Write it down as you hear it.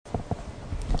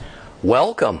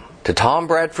Welcome to Tom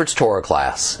Bradford's Torah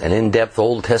class, an in-depth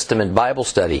Old Testament Bible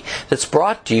study that's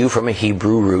brought to you from a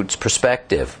Hebrew roots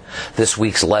perspective. This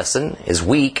week's lesson is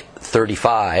week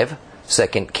 35, 2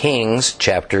 Kings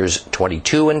chapters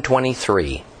 22 and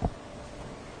 23.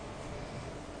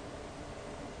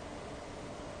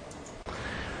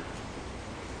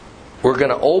 We're going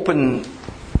to open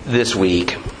this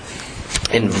week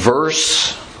in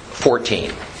verse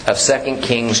 14 of 2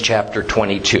 Kings chapter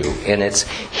 22. And it's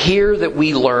here that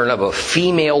we learn of a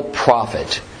female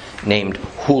prophet named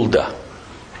Huldah,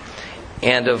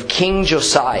 and of King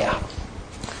Josiah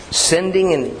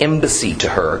sending an embassy to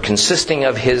her consisting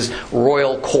of his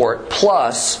royal court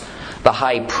plus the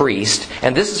high priest.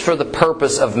 And this is for the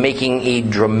purpose of making a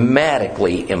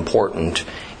dramatically important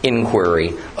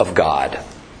inquiry of God.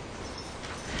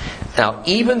 Now,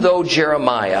 even though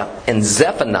Jeremiah and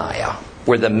Zephaniah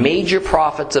were the major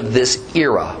prophets of this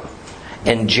era,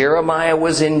 and Jeremiah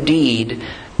was indeed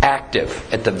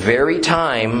active at the very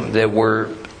time that we're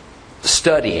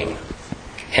studying,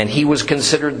 and he was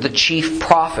considered the chief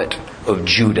prophet of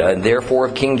Judah and therefore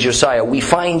of King Josiah, we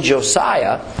find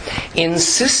Josiah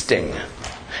insisting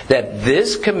that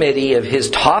this committee of his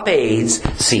top aides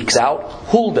seeks out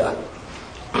Huldah.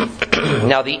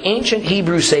 Now, the ancient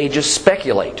Hebrew sages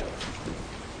speculate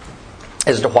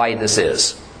as to why this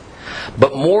is.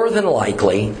 But more than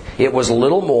likely, it was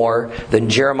little more than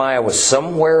Jeremiah was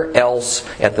somewhere else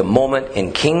at the moment,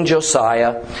 and King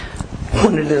Josiah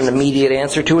wanted an immediate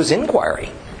answer to his inquiry.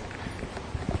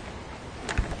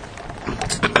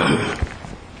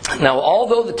 Now,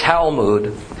 although the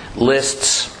Talmud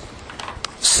lists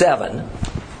 7,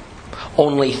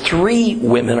 only 3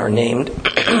 women are named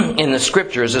in the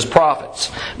scriptures as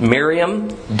prophets: Miriam,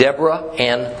 Deborah,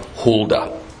 and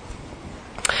Huldah.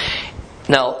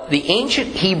 Now, the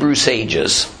ancient Hebrew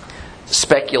sages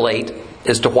speculate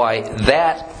as to why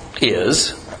that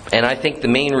is, and I think the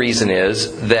main reason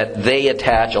is that they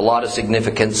attach a lot of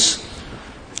significance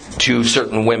to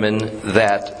certain women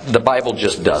that the Bible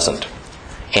just doesn't.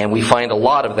 And we find a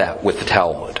lot of that with the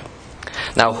Talmud.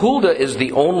 Now, Huldah is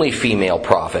the only female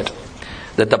prophet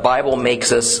that the Bible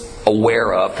makes us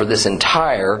aware of for this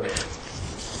entire,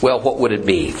 well, what would it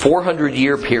be,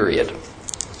 400-year period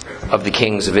of the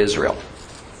kings of Israel.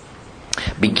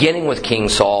 Beginning with King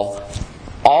Saul,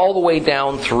 all the way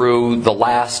down through the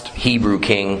last Hebrew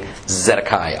king,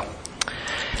 Zedekiah.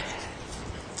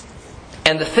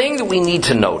 And the thing that we need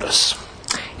to notice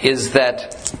is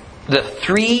that the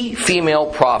 3 female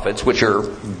prophets, which are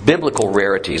biblical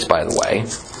rarities, by the way,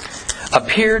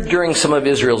 appeared during some of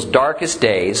Israel's darkest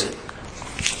days,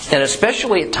 and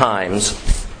especially at times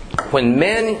when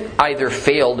men either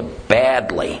failed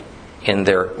badly in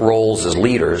their roles as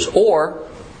leaders, or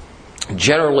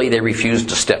generally they refused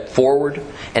to step forward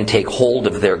and take hold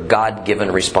of their God-given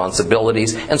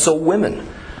responsibilities. And so women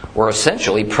were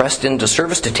essentially pressed into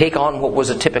service to take on what was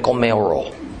a typical male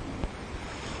role.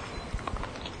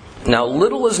 Now,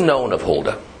 little is known of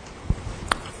Huldah.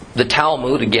 The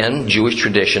Talmud, again, Jewish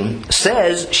tradition,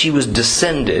 says she was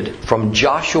descended from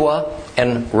Joshua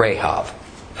and Rahab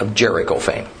of Jericho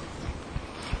fame.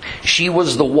 She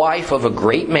was the wife of a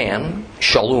great man,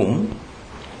 Shallum,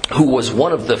 who was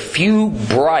one of the few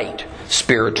bright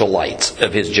spiritual lights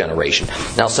of his generation.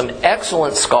 Now, some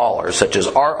excellent scholars, such as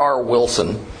R.R.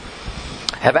 Wilson,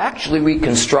 have actually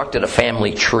reconstructed a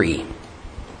family tree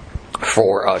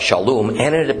for Shallum,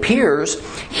 and it appears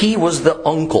he was the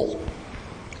uncle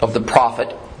of the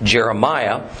prophet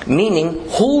Jeremiah, meaning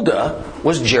Huldah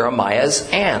was Jeremiah's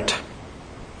aunt.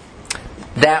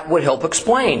 That would help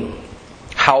explain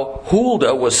how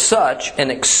Huldah was such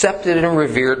an accepted and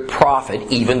revered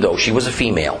prophet, even though she was a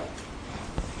female.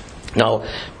 Now,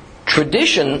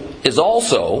 tradition is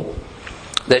also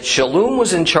that Shallum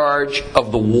was in charge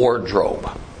of the wardrobe,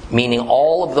 meaning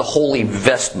all of the holy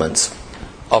vestments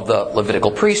of the Levitical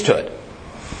priesthood.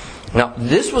 Now,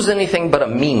 this was anything but a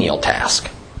menial task.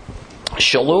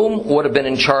 Shallum would have been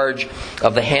in charge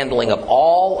of the handling of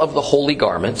all of the holy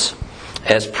garments,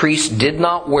 as priests did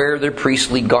not wear their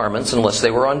priestly garments unless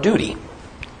they were on duty.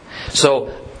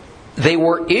 So they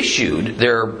were issued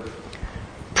their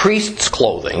priest's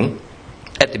clothing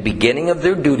at the beginning of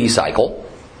their duty cycle.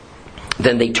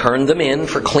 Then they turned them in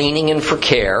for cleaning and for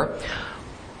care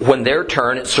when their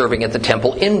turn at serving at the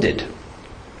temple ended.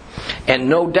 And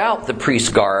no doubt the priest's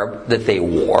garb that they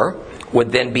wore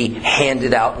would then be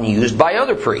handed out and used by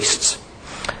other priests.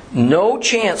 No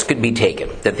chance could be taken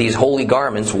that these holy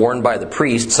garments worn by the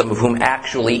priests, some of whom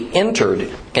actually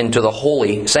entered into the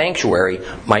holy sanctuary,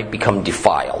 might become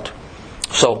defiled.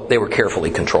 So they were carefully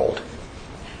controlled.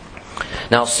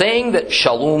 Now, saying that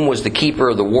Shallum was the keeper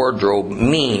of the wardrobe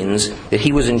means that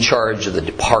he was in charge of the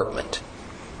department,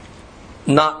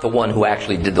 not the one who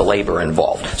actually did the labor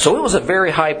involved. So it was a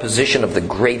very high position of the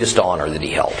greatest honor that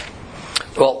he held.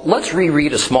 Well, let's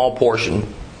reread a small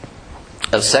portion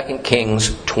of 2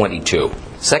 Kings 22.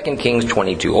 2 Kings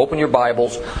 22. Open your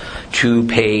Bibles to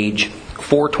page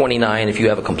 429 if you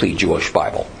have a complete Jewish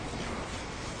Bible.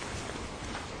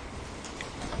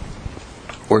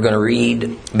 We're going to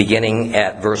read beginning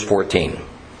at verse 14.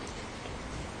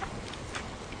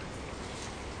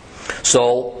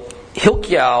 So,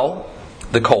 Hilkiah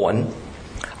the Cohen,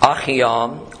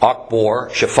 Ahiam,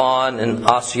 Akbor, Shaphan, and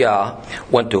Asaiah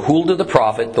went to Huldah the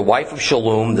prophet, the wife of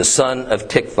Shallum, the son of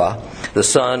Tikvah, the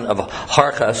son of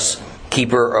Harchas,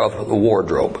 keeper of the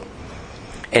wardrobe.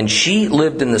 And she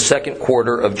lived in the second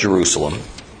quarter of Jerusalem,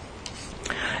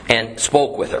 and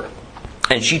spoke with her.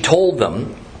 And she told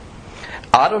them,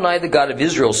 Adonai the God of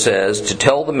Israel says to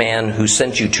tell the man who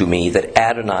sent you to me that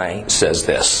Adonai says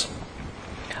this.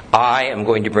 I am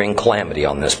going to bring calamity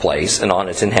on this place and on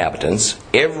its inhabitants.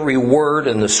 Every word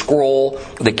in the scroll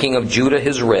the king of Judah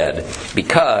has read,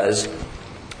 because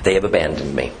they have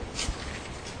abandoned me.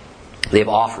 They have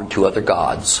offered to other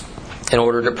gods in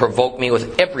order to provoke me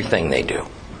with everything they do.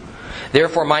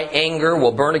 Therefore my anger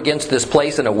will burn against this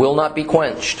place and it will not be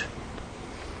quenched.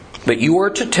 But you are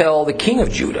to tell the king of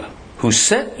Judah, who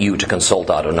sent you to consult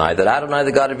Adonai, that Adonai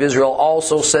the God of Israel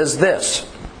also says this.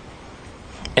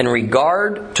 In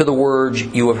regard to the words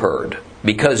you have heard,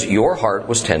 because your heart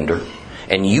was tender,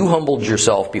 and you humbled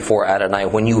yourself before Adonai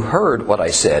when you heard what I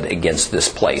said against this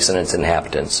place and its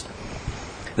inhabitants,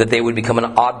 that they would become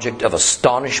an object of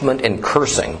astonishment and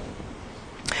cursing,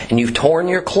 and you've torn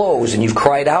your clothes and you've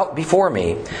cried out before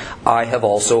me, I have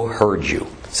also heard you,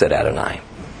 said Adonai.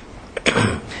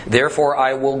 Therefore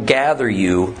I will gather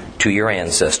you to your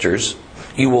ancestors.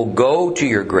 You will go to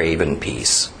your grave in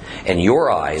peace, and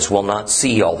your eyes will not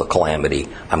see all the calamity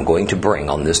I'm going to bring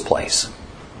on this place.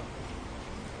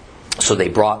 So they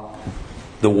brought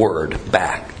the word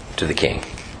back to the king.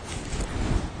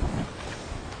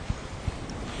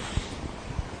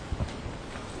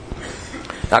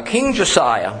 Now King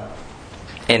Josiah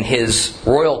and his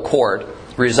royal court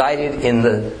resided in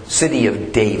the city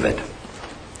of David.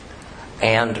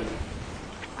 And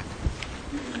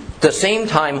at the same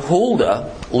time,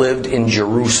 Huldah lived in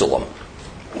Jerusalem.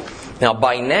 Now,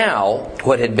 by now,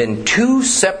 what had been two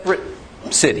separate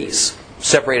cities,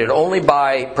 separated only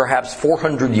by perhaps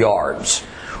 400 yards,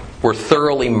 were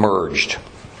thoroughly merged.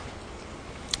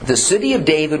 The city of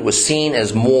David was seen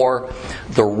as more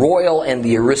the royal and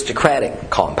the aristocratic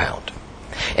compound,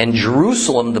 and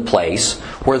Jerusalem the place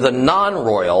where the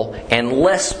non-royal and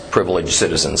less privileged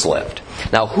citizens lived.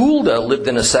 Now, Huldah lived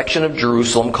in a section of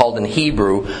Jerusalem called in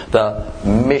Hebrew the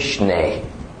Mishneh.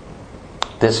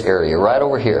 This area, right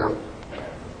over here.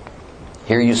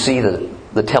 Here you see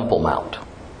the Temple Mount.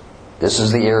 This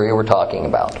is the area we're talking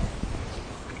about.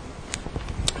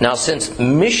 Now, since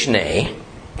Mishneh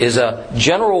is a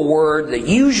general word that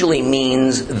usually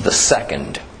means the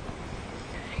second,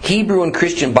 Hebrew and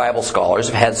Christian Bible scholars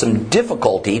have had some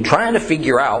difficulty trying to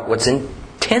figure out what's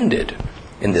intended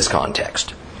in this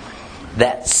context.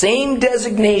 That same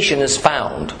designation is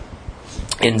found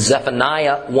in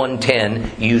Zephaniah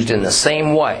 1:10, used in the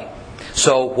same way.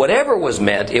 So whatever was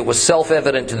meant, it was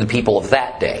self-evident to the people of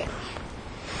that day.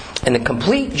 And the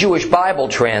complete Jewish Bible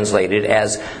translated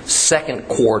as second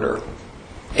quarter,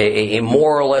 a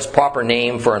more or less proper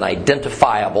name for an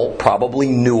identifiable, probably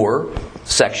newer,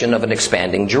 section of an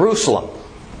expanding Jerusalem.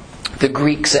 The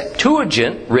Greek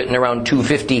Septuagint, written around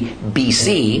 250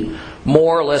 BC,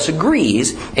 more or less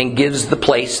agrees and gives the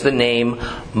place the name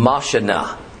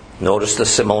Mashanah. Notice the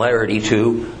similarity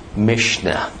to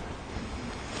Mishnah.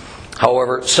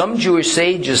 However, some Jewish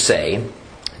sages say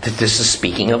that this is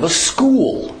speaking of a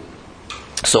school.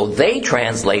 So they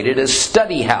translate it as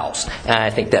study house. And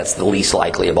I think that's the least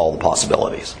likely of all the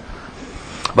possibilities.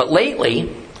 But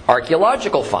lately,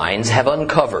 archaeological finds have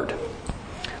uncovered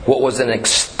what was an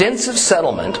extensive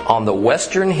settlement on the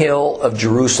western hill of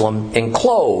Jerusalem,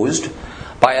 enclosed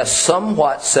by a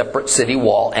somewhat separate city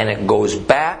wall, and it goes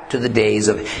back to the days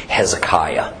of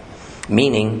Hezekiah,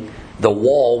 meaning the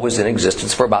wall was in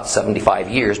existence for about 75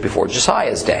 years before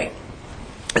Josiah's day.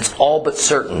 It's all but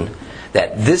certain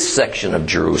that this section of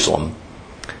Jerusalem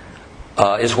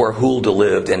is where Huldah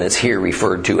lived, and is here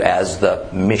referred to as the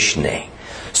Mishneh.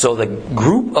 So the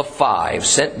group of 5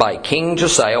 sent by King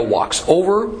Josiah walks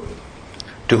over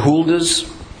to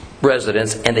Huldah's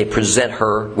residence, and they present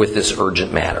her with this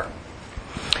urgent matter.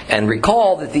 And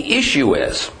recall that the issue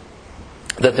is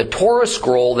that the Torah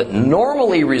scroll that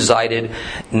normally resided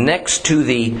next to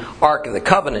the Ark of the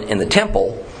Covenant in the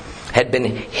temple had been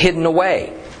hidden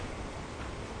away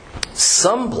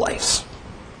someplace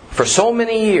for so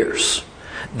many years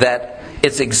that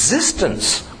its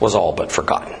existence was all but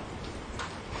forgotten.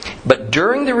 But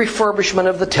during the refurbishment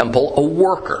of the temple, a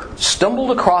worker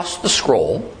stumbled across the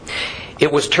scroll.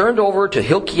 It was turned over to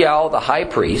Hilkiah the high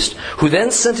priest, who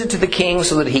then sent it to the king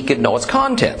so that he could know its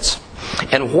contents.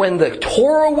 And when the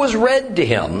Torah was read to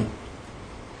him,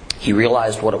 he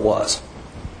realized what it was.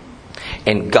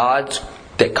 And God's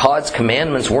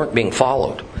commandments weren't being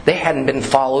followed. They hadn't been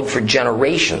followed for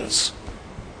generations.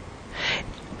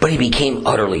 But he became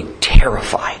utterly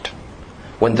terrified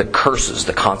when the curses,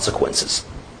 the consequences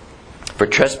for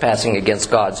trespassing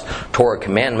against God's Torah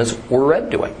commandments were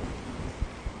read to him.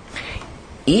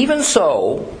 Even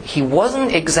so, he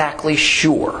wasn't exactly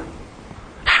sure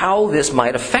how this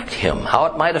might affect him, how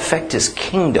it might affect his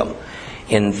kingdom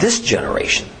in this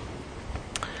generation.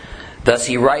 Thus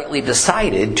he rightly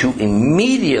decided to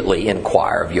immediately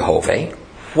inquire of Jehovah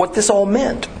what this all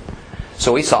meant.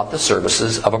 So he sought the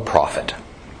services of a prophet.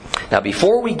 Now,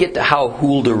 before we get to how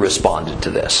Huldah responded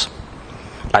to this,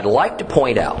 I'd like to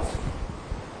point out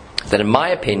that, in my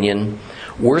opinion,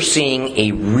 we're seeing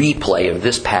a replay of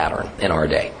this pattern in our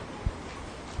day.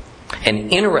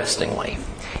 And interestingly,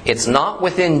 it's not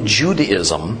within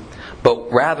Judaism,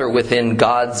 but rather within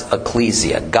God's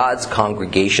ecclesia, God's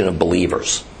congregation of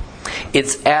believers.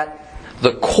 It's at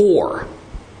the core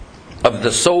of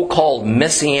the so-called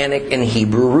Messianic and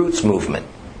Hebrew roots movement.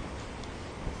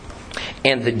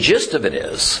 And the gist of it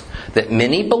is that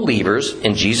many believers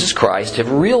in Jesus Christ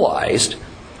have realized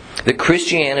that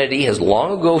Christianity has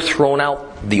long ago thrown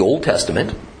out the Old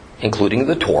Testament, including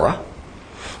the Torah,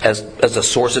 as a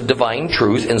source of divine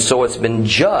truth, and so it's been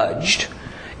judged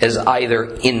as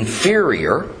either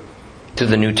inferior to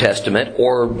the New Testament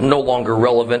or no longer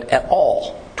relevant at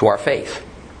all to our faith.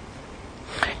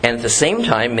 And at the same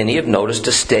time, many have noticed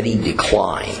a steady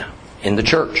decline in the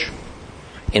church,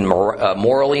 in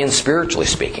morally and spiritually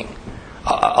speaking.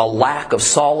 A lack of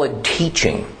solid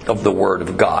teaching of the Word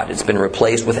of God. It's been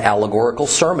replaced with allegorical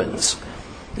sermons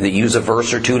that use a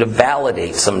verse or two to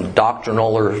validate some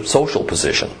doctrinal or social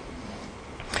position.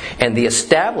 And the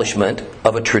establishment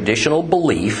of a traditional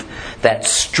belief that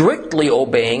strictly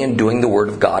obeying and doing the Word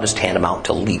of God is tantamount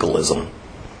to legalism.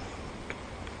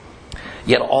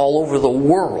 Yet all over the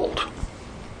world,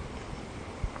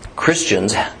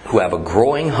 Christians who have a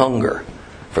growing hunger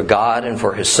for God and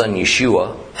for His Son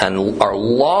Yeshua, and are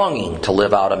longing to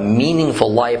live out a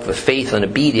meaningful life of faith and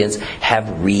obedience,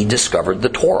 have rediscovered the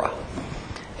Torah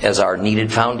as our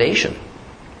needed foundation.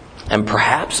 And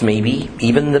perhaps maybe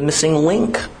even the missing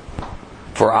link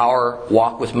for our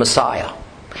walk with Messiah.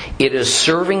 It is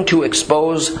serving to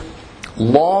expose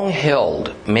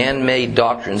long-held man-made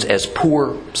doctrines as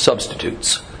poor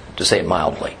substitutes, to say it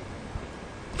mildly,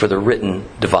 for the written,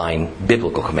 divine,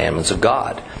 biblical commandments of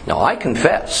God. Now, I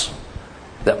confess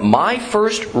that my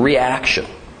first reaction,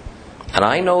 and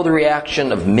I know the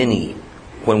reaction of many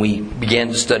when we began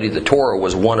to study the Torah,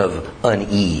 was one of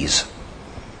unease,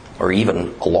 or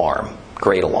even alarm,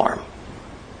 great alarm.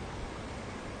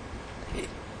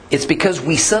 It's because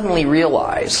we suddenly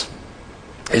realize,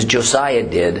 as Josiah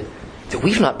did, that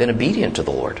we've not been obedient to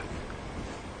the Lord.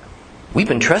 We've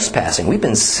been trespassing, we've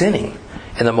been sinning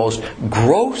in the most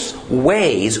gross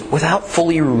ways without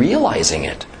fully realizing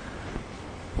it,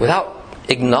 without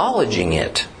acknowledging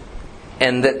it,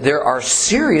 and that there are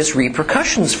serious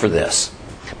repercussions for this.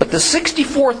 But the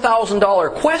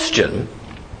 $64,000 question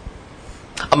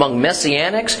among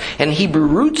Messianics and Hebrew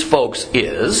roots folks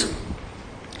is,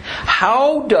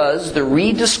 how does the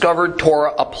rediscovered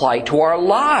Torah apply to our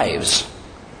lives,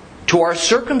 to our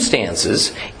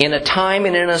circumstances, in a time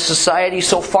and in a society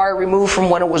so far removed from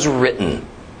when it was written?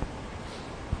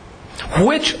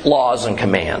 Which laws and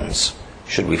commands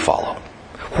should we follow?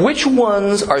 Which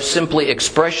ones are simply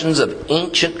expressions of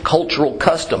ancient cultural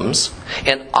customs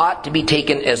and ought to be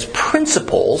taken as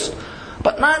principles,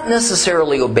 but not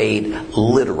necessarily obeyed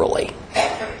literally?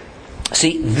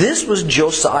 See, this was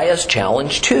Josiah's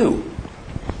challenge too,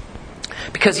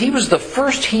 because he was the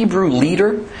first Hebrew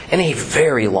leader in a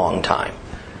very long time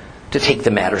to take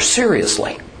the matter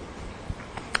seriously.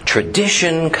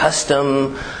 Tradition,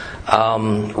 custom,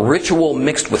 ritual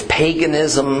mixed with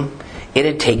paganism, it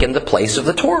had taken the place of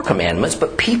the Torah commandments,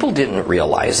 but people didn't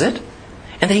realize it,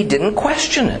 and they didn't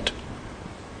question it.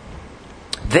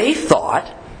 They thought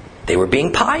they were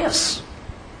being pious,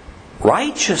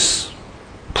 righteous,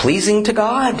 pleasing to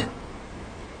God.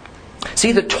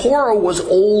 See, the Torah was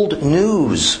old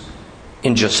news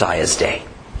in Josiah's day.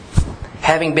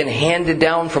 having been handed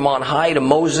down from on high to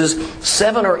Moses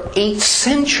 7 or 8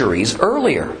 centuries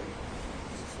earlier.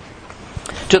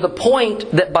 To the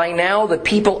point that by now the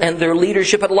people and their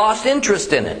leadership had lost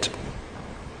interest in it.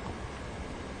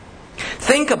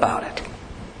 Think about it.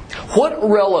 What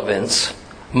relevance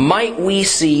might we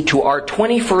see to our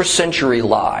 21st century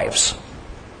lives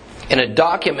in a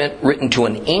document written to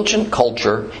an ancient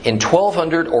culture in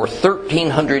 1200 or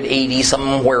 1300 AD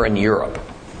somewhere in Europe?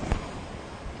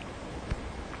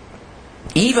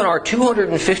 Even our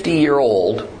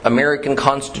 250-year-old American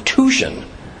Constitution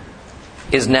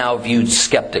is now viewed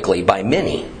skeptically by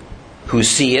many who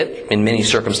see it, in many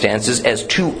circumstances, as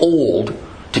too old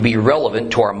to be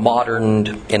relevant to our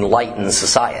modern, enlightened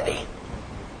society.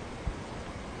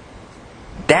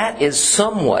 That is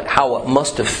somewhat how it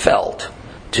must have felt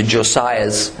to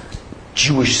Josiah's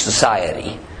Jewish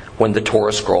society when the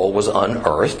Torah scroll was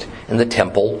unearthed in the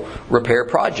temple repair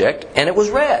project and it was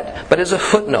read. But as a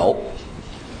footnote,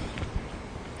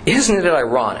 isn't it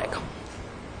ironic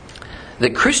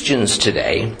that Christians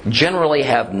today generally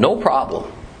have no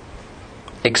problem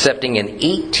accepting an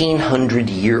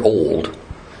 1800-year-old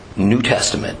New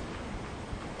Testament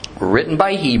written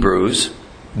by Hebrews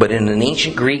but in an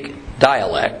ancient Greek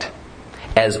dialect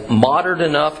as modern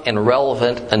enough and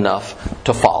relevant enough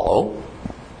to follow,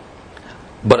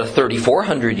 but a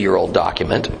 3,400-year-old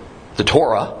document, the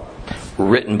Torah,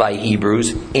 written by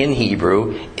Hebrews in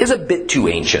Hebrew, is a bit too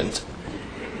ancient,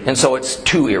 and so it's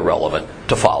too irrelevant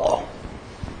to follow.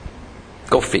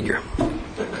 Go figure.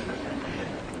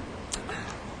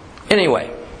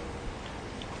 Anyway,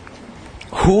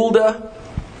 Hulda's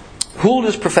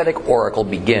prophetic oracle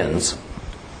begins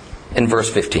in verse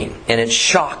 15, and it's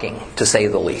shocking to say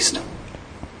the least.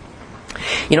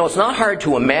 You know, it's not hard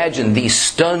to imagine these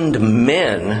stunned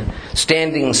men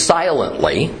standing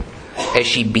silently as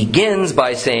she begins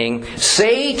by saying,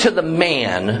 "Say to the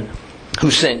man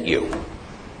who sent you."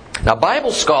 Now,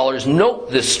 Bible scholars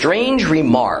note this strange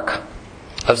remark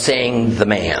of saying "the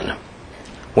man,"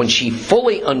 when she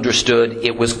fully understood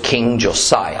it was King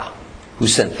Josiah who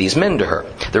sent these men to her.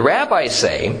 The rabbis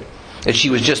say that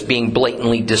she was just being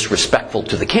blatantly disrespectful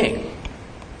to the king.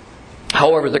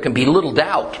 However, there can be little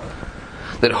doubt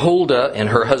that Huldah and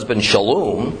her husband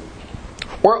Shallum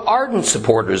were ardent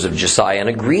supporters of Josiah and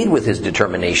agreed with his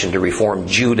determination to reform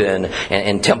Judah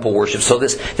and temple worship. So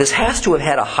this has to have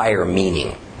had a higher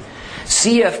meaning.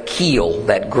 C.F. Keel,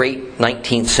 that great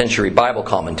 19th century Bible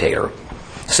commentator,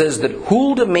 says that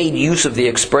Huldah made use of the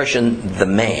expression "the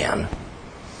man"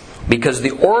 because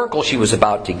the oracle she was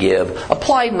about to give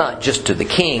applied not just to the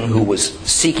king who was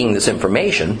seeking this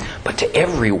information, but to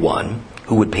everyone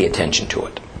who would pay attention to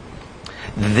it.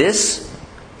 This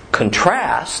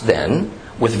contrasts then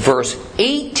with verse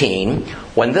 18,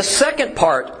 when the second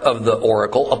part of the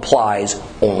oracle applies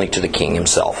only to the king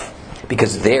himself.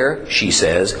 Because there she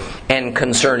says, "And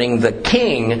concerning the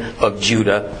king of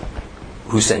Judah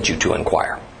who sent you to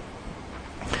inquire."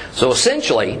 So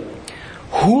essentially,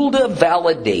 Huldah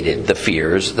validated the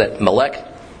fears that Melech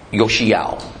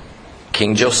Yoshiao,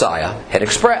 King Josiah, had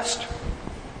expressed.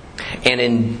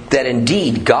 And that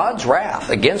indeed God's wrath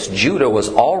against Judah was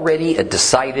already a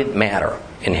decided matter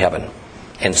in heaven,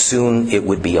 and soon it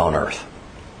would be on earth.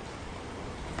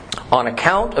 On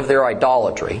account of their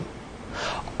idolatry,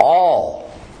 all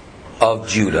of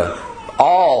Judah,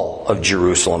 all of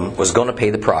Jerusalem was going to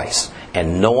pay the price,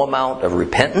 and no amount of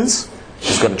repentance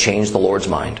is going to change the Lord's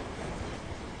mind.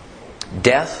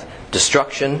 Death,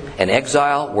 destruction, and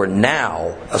exile were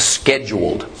now a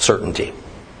scheduled certainty.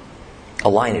 A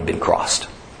line had been crossed,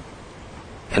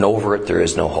 and over it there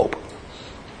is no hope.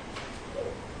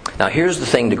 Now here's the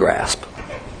thing to grasp.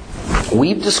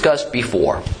 We've discussed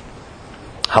before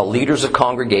how leaders of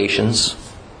congregations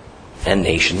and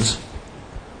nations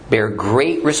bear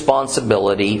great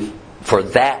responsibility for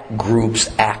that group's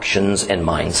actions and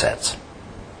mindsets.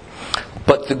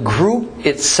 But the group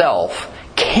itself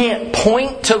can't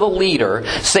point to the leader,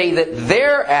 say that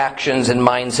their actions and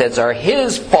mindsets are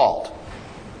his fault,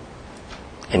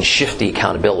 and shift the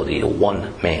accountability to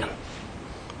one man.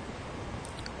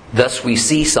 Thus we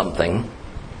see something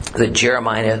that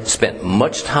Jeremiah spent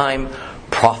much time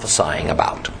prophesying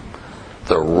about: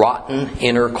 the rotten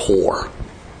inner core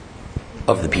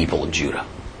of the people of Judah.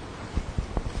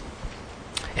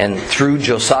 And through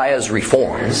Josiah's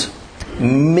reforms,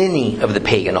 many of the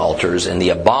pagan altars and the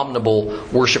abominable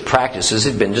worship practices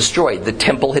had been destroyed. The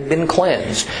temple had been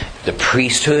cleansed. The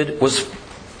priesthood was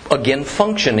again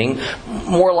functioning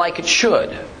more like it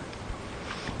should.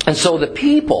 And so the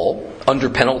people, under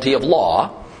penalty of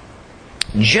law,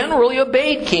 generally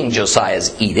obeyed King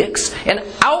Josiah's edicts and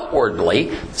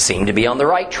outwardly seemed to be on the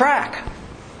right track.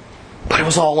 But it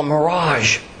was all a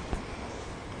mirage.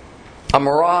 A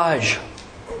mirage.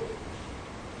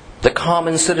 The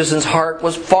common citizen's heart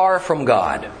was far from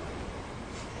God.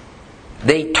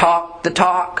 They talked the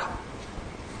talk.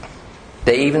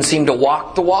 They even seemed to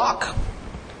walk the walk.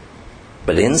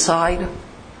 But inside,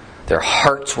 their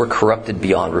hearts were corrupted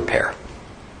beyond repair.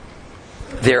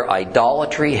 Their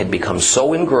idolatry had become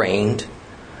so ingrained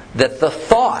that the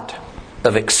thought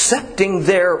of accepting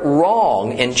their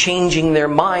wrong and changing their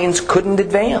minds couldn't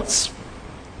advance.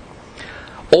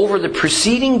 Over the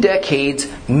preceding decades,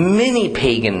 many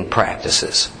pagan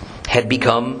practices had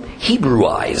become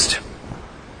Hebrewized.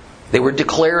 They were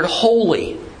declared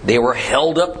holy. They were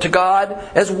held up to God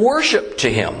as worship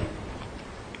to Him.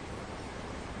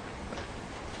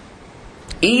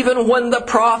 Even when the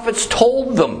prophets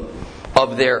told them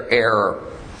of their error,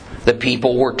 the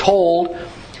people were told,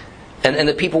 and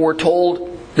the people were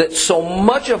told that so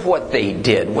much of what they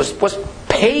did was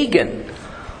pagan.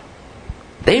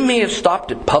 They may have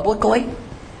stopped it publicly,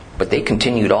 but they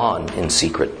continued on in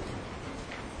secret.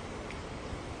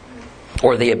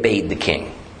 Or they obeyed the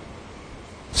king,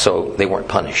 so they weren't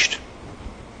punished.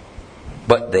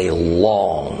 But they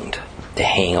longed to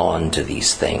hang on to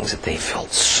these things that they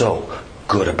felt so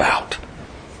good about,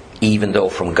 even though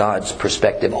from God's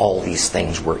perspective all these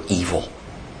things were evil.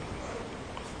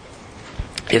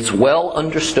 It's well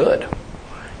understood,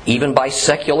 even by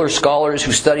secular scholars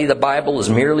who study the Bible as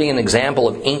merely an example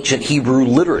of ancient Hebrew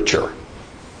literature,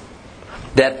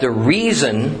 that the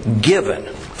reason given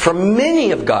for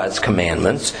many of God's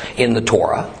commandments in the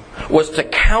Torah was to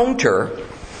counter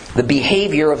the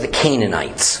behavior of the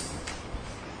Canaanites.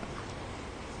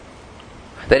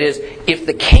 That is, if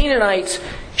the Canaanites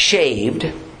shaved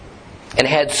and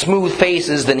had smooth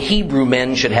faces, then Hebrew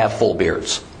men should have full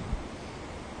beards.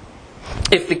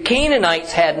 If the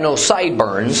Canaanites had no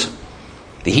sideburns,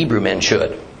 the Hebrew men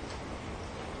should.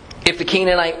 If the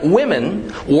Canaanite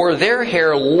women wore their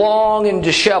hair long and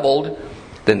disheveled,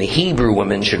 then the Hebrew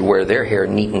women should wear their hair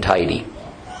neat and tidy.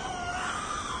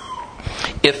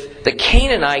 If the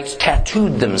Canaanites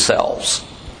tattooed themselves,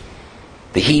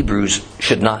 the Hebrews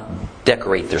should not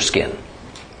decorate their skin.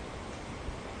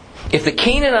 If the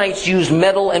Canaanites used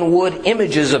metal and wood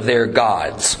images of their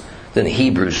gods, then the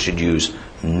Hebrews should use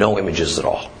no images at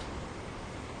all.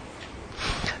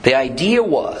 The idea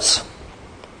was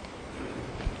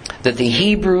that the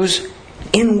Hebrews'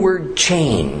 inward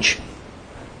change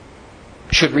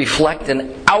should reflect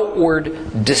an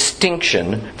outward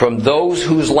distinction from those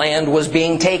whose land was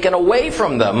being taken away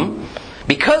from them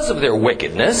because of their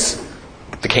wickedness,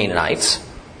 the Canaanites,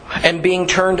 and being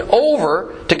turned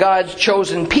over to God's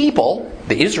chosen people,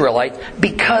 the Israelites,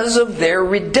 because of their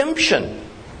redemption.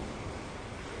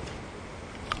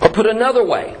 Or put another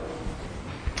way,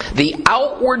 the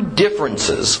outward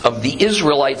differences of the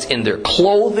Israelites in their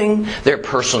clothing, their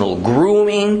personal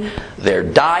grooming, their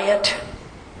diet,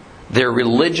 their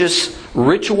religious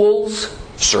rituals,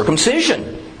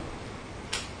 circumcision,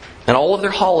 and all of their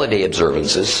holiday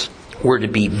observances were to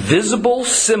be visible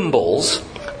symbols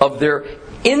of their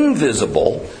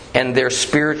invisible and their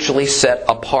spiritually set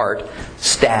apart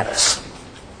status.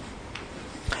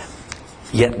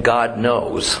 Yet God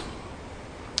knows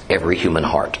every human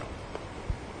heart.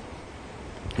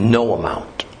 No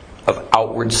amount of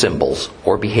outward symbols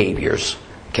or behaviors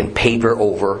can paper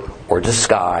over or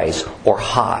disguise or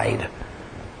hide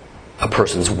a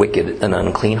person's wicked and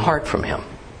unclean heart from Him.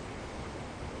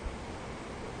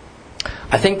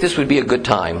 I think this would be a good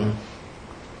time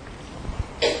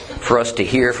for us to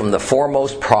hear from the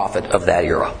foremost prophet of that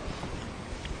era,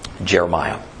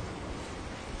 Jeremiah.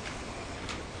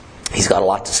 He's got a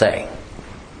lot to say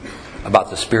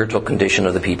about the spiritual condition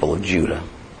of the people of Judah,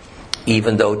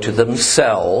 even though to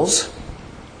themselves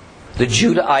the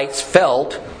Judahites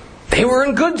felt they were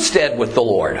in good stead with the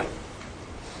Lord.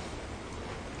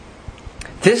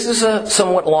 This is a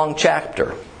somewhat long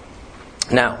chapter.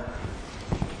 Now,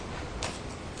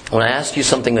 I want to ask you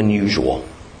something unusual.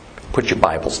 Put your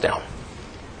Bibles down.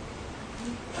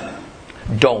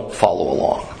 Don't follow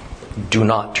along. Do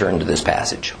not turn to this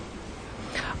passage.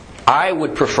 I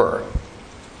would prefer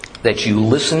that you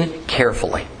listen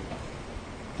carefully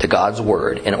to God's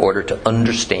Word in order to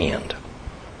understand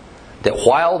that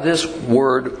while this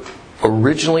Word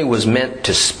originally was meant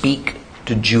to speak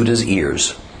to Judah's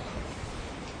ears,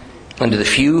 and to the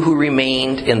few who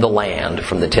remained in the land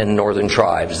from the 10 northern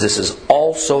tribes, this is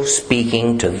also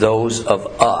speaking to those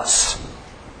of us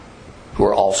who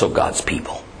are also God's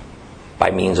people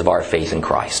by means of our faith in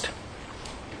Christ.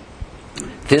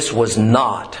 This was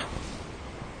not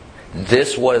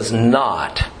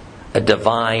a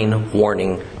divine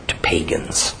warning to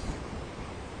pagans.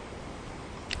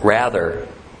 Rather,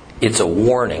 it's a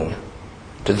warning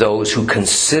to those who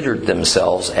considered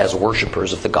themselves as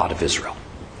worshipers of the God of Israel.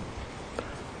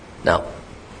 Now,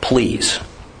 please,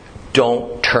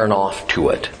 don't turn off to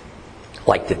it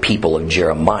like the people of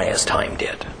Jeremiah's time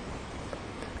did.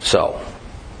 So,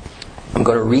 I'm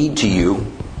going to read to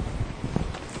you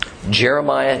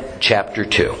Jeremiah chapter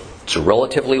 2. It's a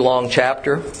relatively long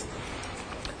chapter.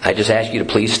 I just ask you to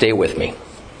please stay with me.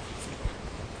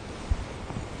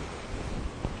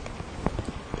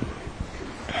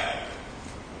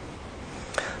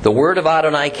 The word of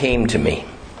Adonai came to me.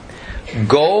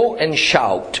 Go and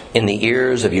shout in the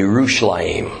ears of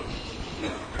Yerushalayim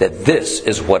that this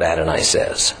is what Adonai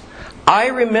says. I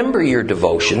remember your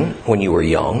devotion when you were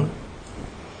young,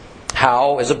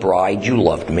 how as a bride you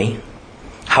loved me,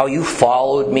 how you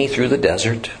followed me through the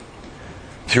desert,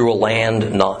 through a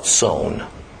land not sown.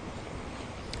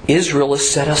 Israel is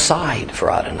set aside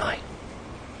for Adonai,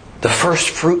 the first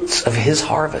fruits of his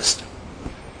harvest.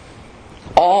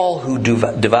 All who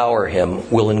devour him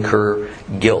will incur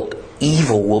guilt.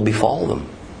 Evil will befall them,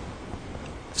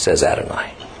 says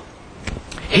Adonai.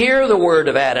 Hear the word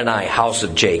of Adonai, house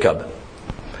of Jacob,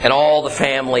 and all the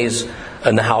families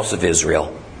in the house of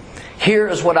Israel. Here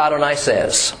is what Adonai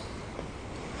says.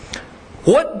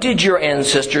 What did your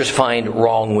ancestors find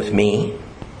wrong with me?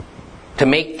 To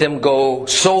make them go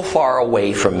so far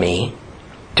away from me?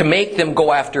 To make them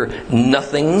go after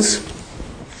nothings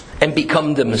and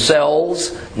become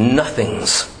themselves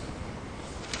nothings?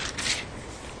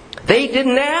 They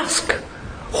didn't ask,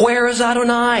 where is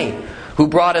Adonai, who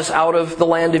brought us out of the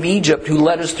land of Egypt, who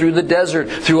led us through the desert,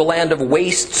 through a land of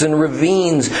wastes and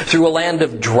ravines, through a land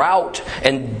of drought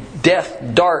and death,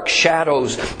 dark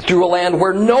shadows, through a land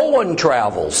where no one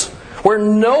travels, where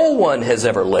no one has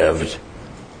ever lived.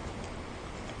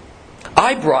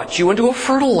 I brought you into a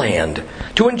fertile land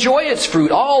to enjoy its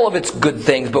fruit, all of its good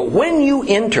things. But when you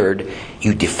entered,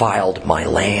 you defiled my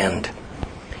land.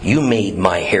 You made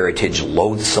my heritage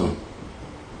loathsome.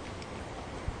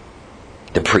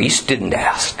 The priest didn't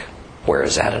ask, where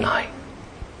is Adonai?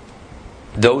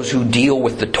 Those who deal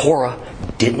with the Torah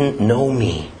didn't know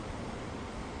me.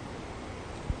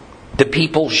 The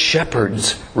people's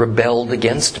shepherds rebelled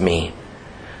against me.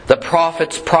 The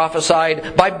prophets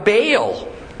prophesied by Baal,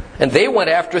 and they went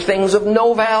after things of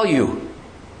no value.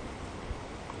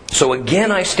 So again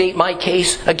I state my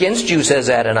case against you, says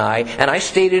Adonai, and I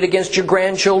state it against your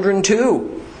grandchildren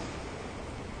too.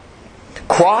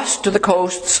 Cross to the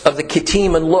coasts of the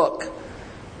Kittim and look.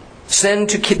 Send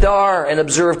to Kedar and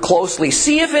observe closely.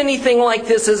 See if anything like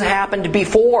this has happened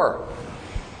before.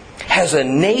 Has a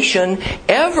nation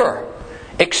ever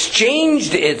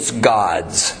exchanged its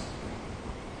gods?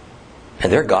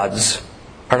 And their gods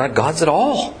are not gods at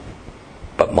all.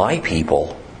 But my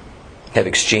people have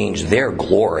exchanged their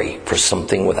glory for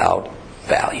something without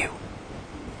value.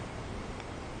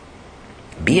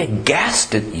 Be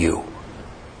aghast at you.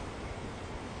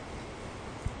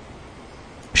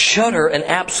 Shudder in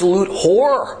absolute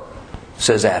horror,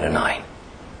 says Adonai.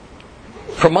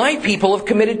 For my people have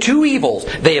committed two evils.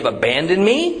 They have abandoned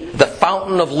me, the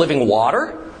fountain of living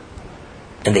water,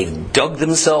 and they've dug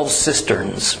themselves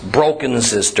cisterns, broken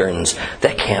cisterns,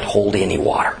 that can't hold any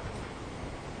water.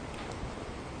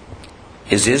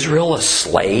 Is Israel a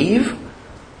slave,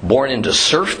 born into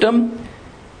serfdom?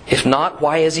 If not,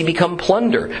 why has he become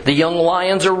plunder? The young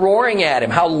lions are roaring at him.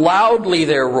 How loudly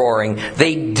they're roaring.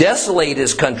 They desolate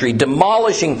his country,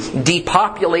 demolishing,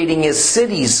 depopulating his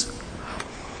cities.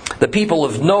 The people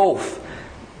of Noph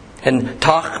and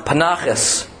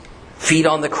Tachpanachas feed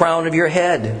on the crown of your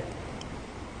head.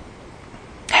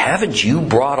 Haven't you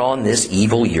brought on this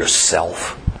evil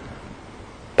yourself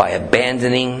by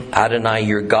abandoning Adonai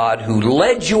your God, who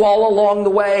led you all along the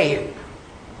way?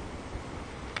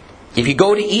 If you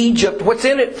go to Egypt, what's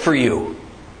in it for you?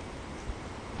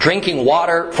 Drinking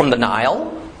water from the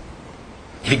Nile?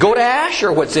 If you go to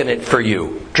Asher, what's in it for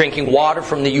you? Drinking water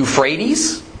from the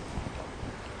Euphrates?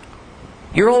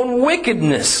 Your own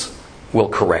wickedness will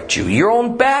correct you. Your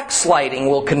own backsliding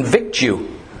will convict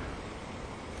you.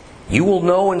 You will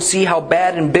know and see how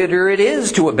bad and bitter it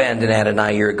is to abandon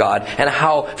Adonai your God, and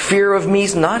how fear of me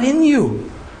is not in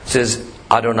you, says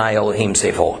Adonai Elohim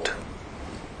Sephot.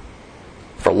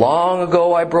 For long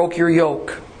ago I broke your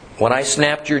yoke. When I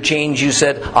snapped your chains, you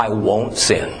said, I won't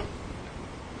sin.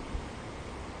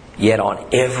 Yet on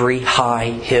every high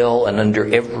hill and under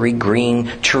every green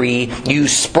tree, you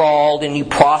sprawled and you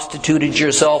prostituted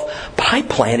yourself. But I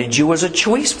planted you as a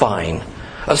choice vine,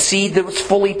 a seed that was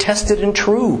fully tested and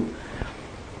true.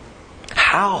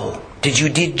 How did you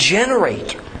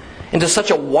degenerate into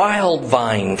such a wild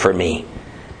vine for me?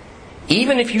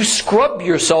 Even if you scrub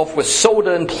yourself with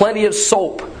soda and plenty of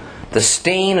soap, the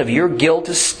stain of your guilt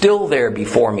is still there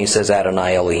before me, says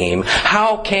Adonai Elohim.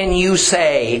 How can you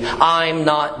say, I'm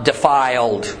not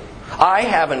defiled? I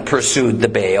haven't pursued the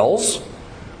Baals.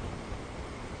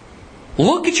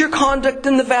 Look at your conduct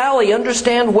in the valley.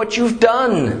 Understand what you've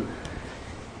done.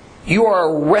 You are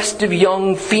a restive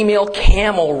young female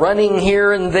camel running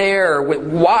here and there,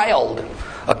 wild,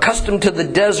 accustomed to the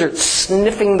desert,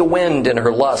 sniffing the wind in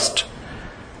her lust.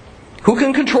 Who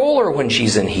can control her when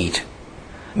she's in heat?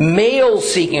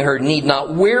 Males seeking her need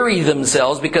not weary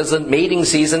themselves because of mating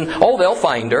season, they'll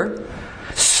find her.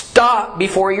 Stop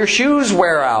before your shoes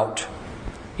wear out.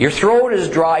 Your throat is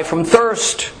dry from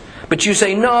thirst. But you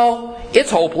say, no,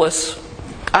 it's hopeless.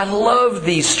 I love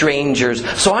these strangers,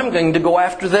 so I'm going to go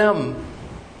after them.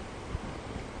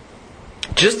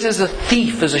 Just as a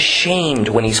thief is ashamed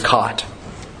when he's caught,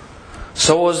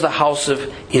 so is the house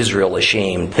of Israel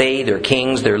ashamed. They, their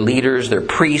kings, their leaders, their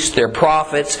priests, their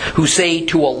prophets, who say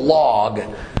to a log,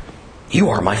 you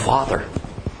are my father.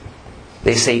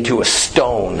 They say to a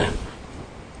stone,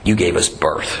 you gave us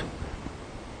birth.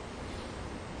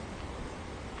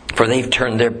 For they've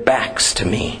turned their backs to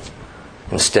me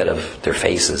instead of their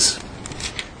faces.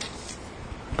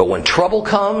 But when trouble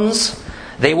comes,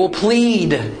 they will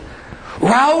plead,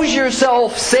 rouse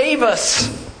yourself, save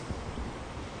us.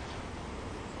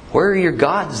 Where are your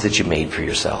gods that you made for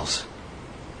yourselves?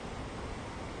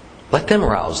 Let them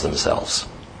rouse themselves.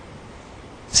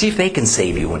 See if they can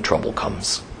save you when trouble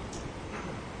comes.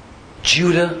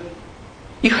 Judah,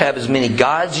 you have as many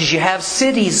gods as you have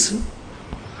cities.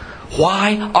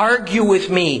 Why argue with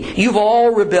me? You've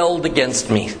all rebelled against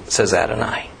me, says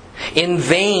Adonai. In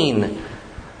vain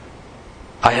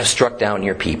I have struck down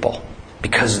your people,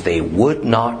 because they would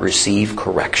not receive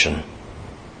correction.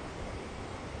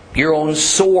 Your own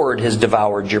sword has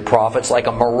devoured your prophets like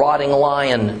a marauding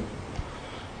lion.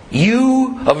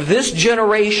 You of this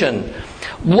generation,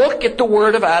 look at the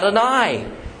word of Adonai.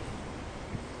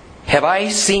 Have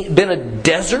I been a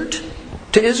desert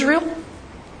to Israel?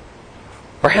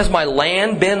 Or has my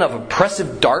land been of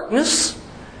oppressive darkness?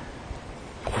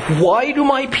 Why do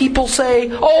my people say,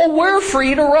 we're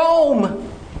free to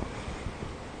roam?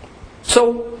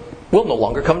 So we'll no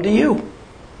longer come to you.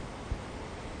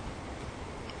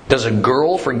 Does a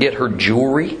girl forget her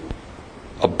jewelry?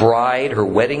 A bride her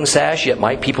wedding sash? Yet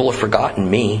my people have forgotten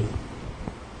me.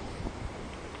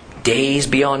 Days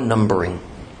beyond numbering.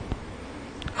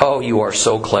 Oh, you are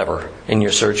so clever in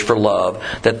your search for love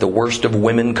that the worst of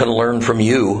women can learn from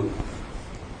you.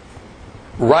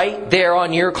 Right there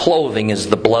on your clothing is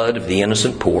the blood of the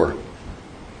innocent poor,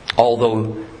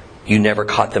 although you never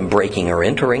caught them breaking or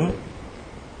entering.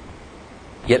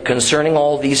 Yet concerning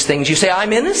all these things you say,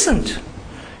 I'm innocent.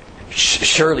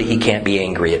 Surely he can't be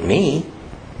angry at me.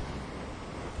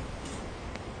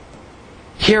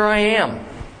 Here I am,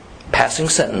 passing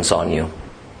sentence on you.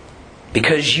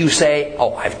 Because you say,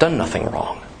 I've done nothing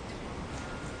wrong.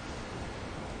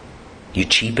 You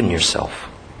cheapen yourself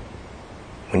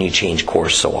when you change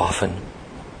course so often.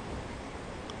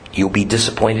 You'll be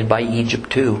disappointed by Egypt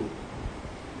too,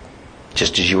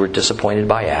 just as you were disappointed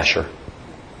by Asher.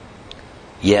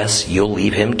 Yes, you'll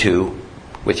leave him too,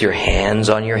 with your hands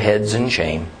on your heads in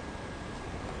shame.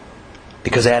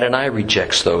 Because Adonai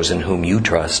rejects those in whom you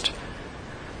trust.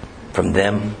 From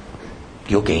them,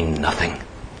 you'll gain nothing.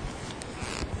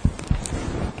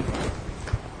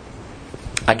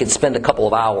 I could spend a couple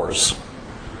of hours,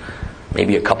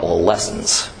 maybe a couple of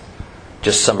lessons,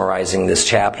 just summarizing this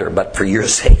chapter, but for your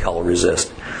sake I'll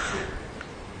resist.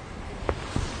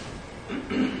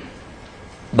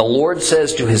 The Lord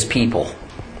says to His people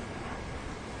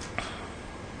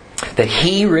that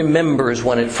He remembers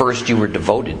when at first you were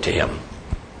devoted to Him.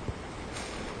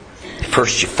 At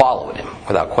first you followed Him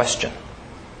without question,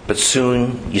 but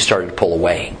soon you started to pull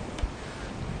away.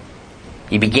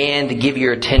 You began to give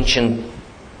your attention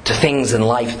to things in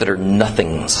life that are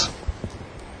nothings.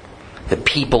 The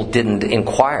people didn't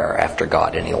inquire after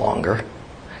God any longer.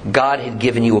 God had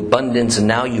given you abundance, and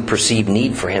now you perceive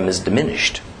need for Him as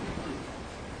diminished.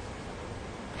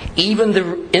 Even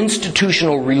the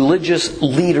institutional religious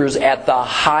leaders at the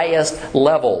highest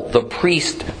level, the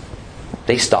priest,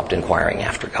 they stopped inquiring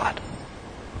after God.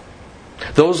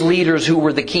 Those leaders who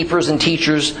were the keepers and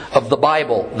teachers of the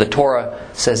Bible, the Torah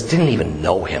says, didn't even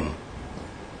know Him.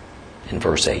 In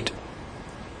verse 8.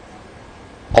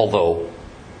 Although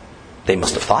they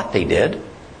must have thought they did.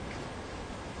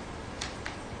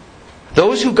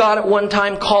 Those who God at one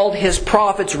time called His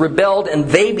prophets rebelled, and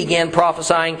they began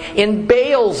prophesying in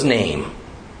Baal's name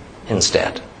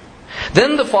instead.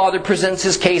 Then the Father presents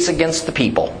His case against the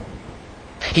people.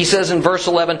 He says in verse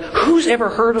 11, who's ever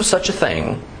heard of such a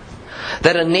thing,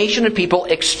 that a nation of people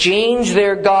exchange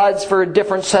their gods for a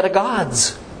different set of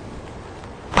gods?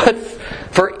 But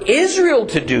for Israel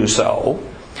to do so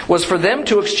was for them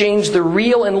to exchange the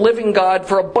real and living God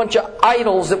for a bunch of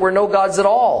idols that were no gods at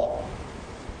all.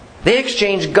 They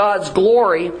exchanged God's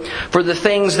glory for the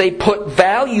things they put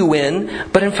value in,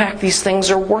 but in fact these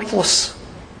things are worthless.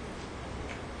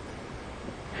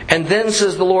 And then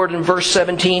says the Lord in verse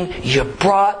 17, you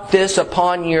brought this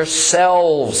upon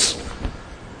yourselves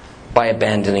by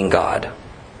abandoning God.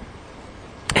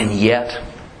 And yet,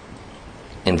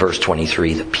 in verse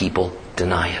 23, the people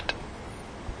deny it.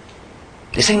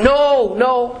 They say,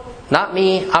 no, not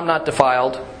me, I'm not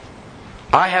defiled.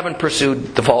 I haven't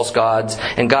pursued the false gods.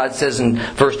 And God says in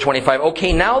verse 25,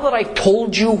 okay, now that I've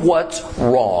told you what's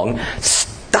wrong,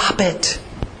 stop it.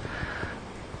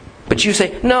 But you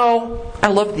say, no, I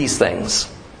love these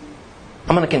things.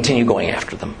 I'm going to continue going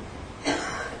after them.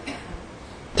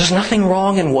 There's nothing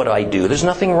wrong in what I do. There's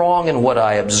nothing wrong in what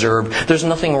I observe. There's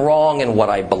nothing wrong in what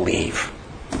I believe.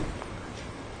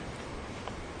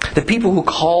 The people who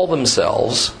call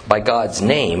themselves by God's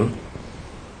name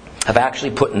have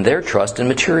actually put in their trust in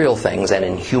material things and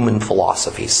in human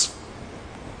philosophies.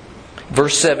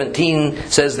 Verse 17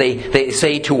 says they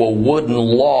say to a wooden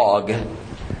log,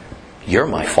 you're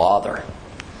my father.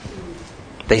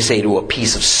 They say to a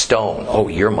piece of stone, oh,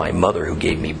 you're my mother who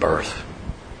gave me birth.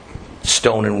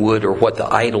 Stone and wood are what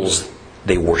the idols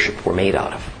they worshipped were made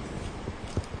out of.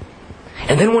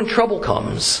 And then when trouble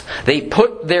comes, they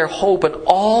put their hope in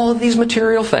all of these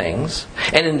material things,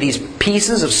 and in these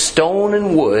pieces of stone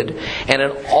and wood, and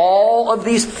in all of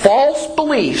these false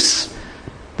beliefs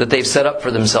that they've set up for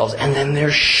themselves, and then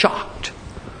they're shocked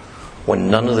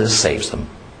when none of this saves them.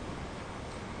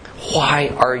 Why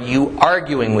are you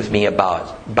arguing with me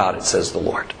about it, says the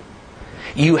Lord.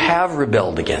 You have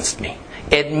rebelled against me.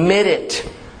 Admit it.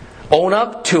 Own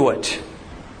up to it.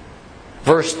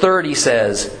 Verse 30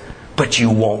 says, but you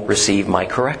won't receive my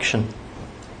correction.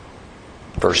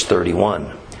 Verse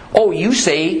 31. Oh, you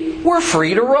say we're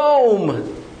free to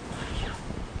roam.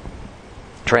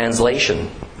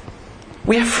 Translation.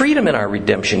 We have freedom in our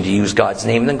redemption to use God's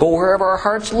name and then go wherever our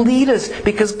hearts lead us,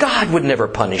 because God would never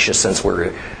punish us since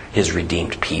we're His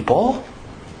redeemed people.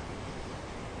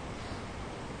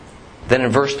 Then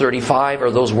in verse 35 are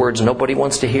those words nobody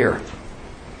wants to hear.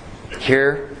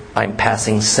 Here I'm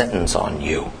passing sentence on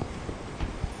you.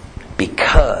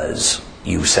 Because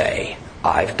you say,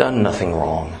 I've done nothing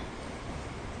wrong.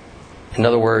 In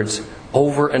other words,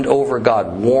 over and over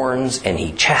God warns and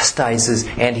He chastises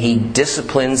and He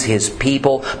disciplines His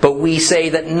people. But we say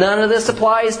that none of this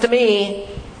applies to me.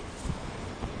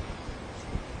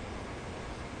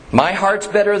 My heart's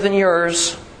better than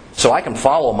yours, so I can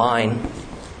follow mine.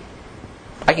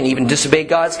 I can even disobey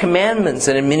God's commandments,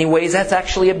 and in many ways that's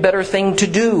actually a better thing to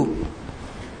do.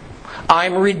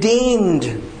 I'm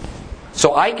redeemed,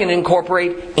 so I can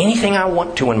incorporate anything I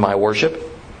want to in my worship,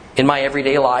 in my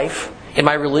everyday life, in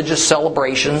my religious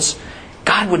celebrations.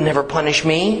 God would never punish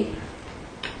me.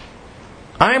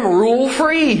 I'm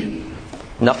rule-free.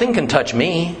 Nothing can touch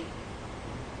me.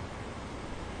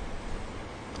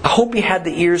 I hope you had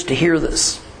the ears to hear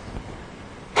this,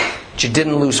 but you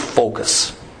didn't lose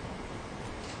focus.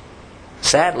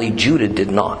 Sadly, Judah did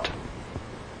not.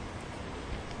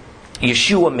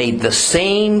 Yeshua made the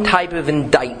same type of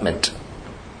indictment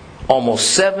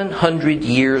almost 700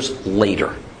 years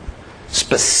later,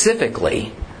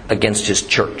 specifically against His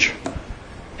church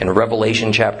in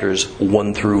Revelation chapters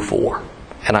 1 through 4.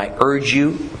 And I urge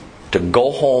you to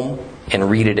go home and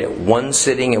read it at one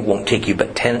sitting. It won't take you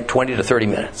but 20 to 30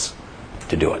 minutes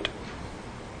to do it.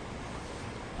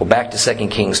 Well, back to 2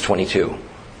 Kings 22.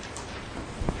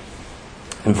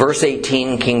 In verse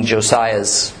 18, King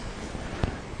Josiah's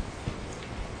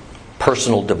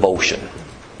personal devotion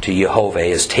to Jehovah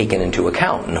is taken into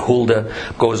account. And Huldah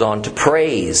goes on to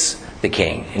praise the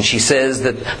king. And she says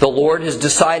that the Lord has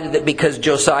decided that because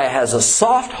Josiah has a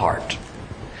soft heart,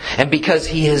 and because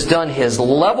he has done his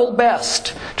level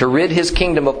best to rid his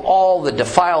kingdom of all the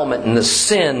defilement and the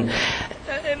sin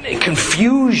and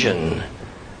confusion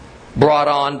brought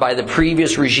on by the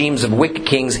previous regimes of wicked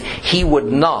kings, he would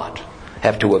not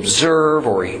have to observe,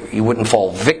 or he wouldn't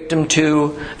fall victim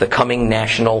to, the coming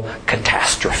national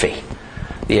catastrophe,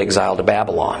 the exile to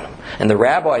Babylon. And the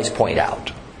rabbis point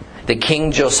out that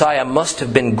King Josiah must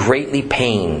have been greatly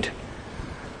pained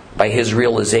by his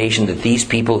realization that these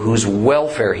people whose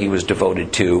welfare he was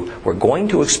devoted to were going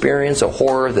to experience a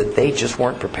horror that they just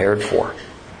weren't prepared for.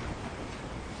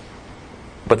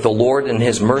 But the Lord in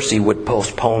His mercy would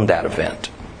postpone that event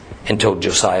until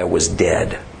Josiah was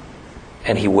dead.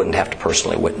 and he wouldn't have to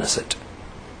personally witness it.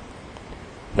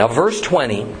 Now, verse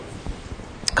 20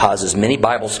 causes many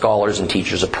Bible scholars and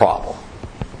teachers a problem,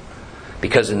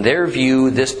 because in their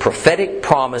view, this prophetic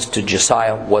promise to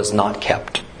Josiah was not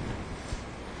kept.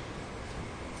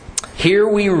 Here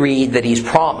we read that he's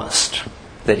promised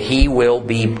that he will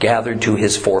be gathered to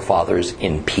his forefathers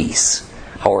in peace.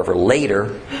 However,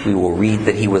 later we will read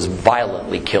that he was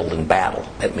violently killed in battle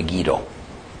at Megiddo.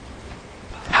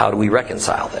 How do we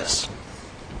reconcile this?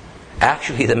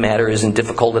 Actually, the matter isn't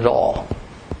difficult at all.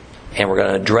 And we're going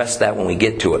to address that when we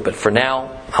get to it. But for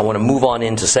now, I want to move on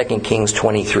into 2 Kings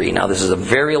 23. Now, this is a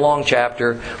very long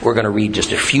chapter. We're going to read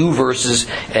just a few verses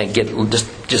and get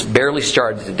just barely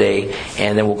started today,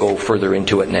 and then we'll go further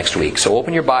into it next week. So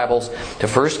open your Bibles to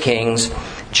 1 Kings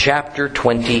chapter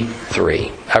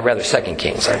 23. 2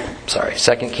 Kings.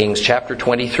 2 Kings chapter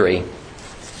 23.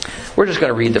 We're just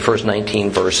going to read the first 19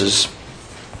 verses.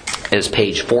 It's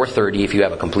page 430 if you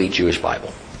have a complete Jewish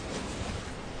Bible.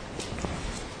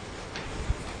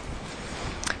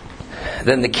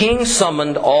 Then the king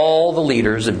summoned all the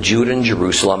leaders of Judah and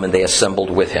Jerusalem, and they assembled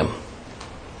with him.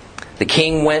 The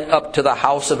king went up to the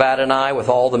house of Adonai with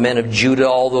all the men of Judah,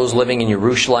 all those living in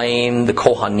Jerusalem, the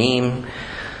Kohanim,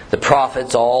 the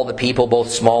prophets, all the people,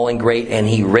 both small and great, and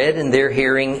he read in their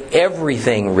hearing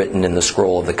everything written in the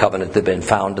scroll of the covenant that had been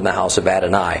found in the house of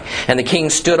Adonai. And the king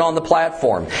stood on the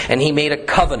platform, and he made a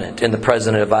covenant in the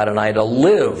presence of Adonai to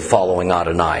live following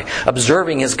Adonai,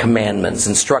 observing his commandments,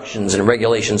 instructions, and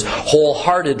regulations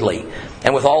wholeheartedly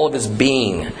and with all of his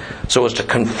being, so as to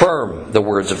confirm the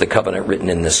words of the covenant written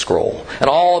in this scroll. And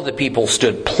all of the people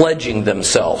stood pledging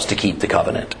themselves to keep the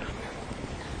covenant.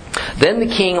 Then the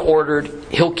king ordered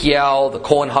Hilkiah, the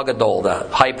Kohen Hagadol, the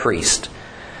high priest,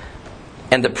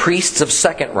 and the priests of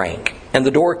second rank, and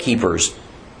the doorkeepers,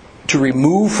 to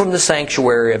remove from the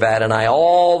sanctuary of Adonai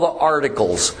all the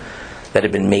articles that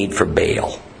had been made for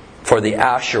Baal, for the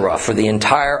Asherah, for the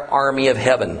entire army of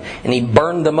heaven. And he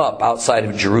burned them up outside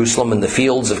of Jerusalem in the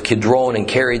fields of Kidron and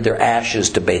carried their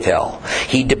ashes to Bethel.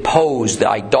 He deposed the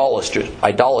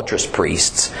idolatrous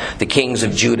priests the kings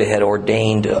of Judah had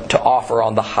ordained to offer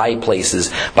on the high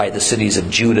places by the cities of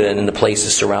Judah and in the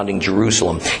places surrounding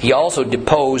Jerusalem. He also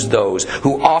deposed those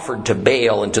who offered to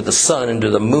Baal and to the sun and to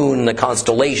the moon and the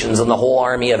constellations and the whole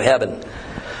army of heaven.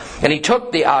 And he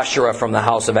took the Asherah from the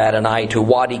house of Adonai to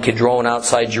Wadi Kidron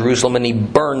outside Jerusalem, and he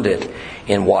burned it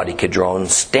in Wadi Kidron,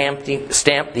 stamped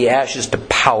the ashes to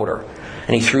powder,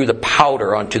 and he threw the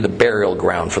powder onto the burial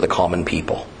ground for the common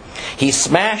people. He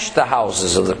smashed the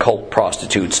houses of the cult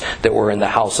prostitutes that were in the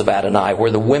house of Adonai,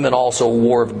 where the women also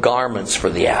wore garments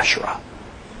for the Asherah.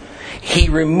 He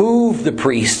removed the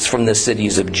priests from the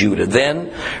cities of Judah.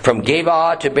 Then, from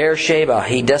Geba to Beersheba,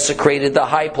 he desecrated the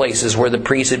high places where the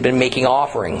priests had been making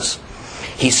offerings.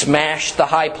 He smashed the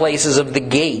high places of the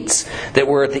gates that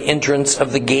were at the entrance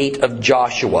of the gate of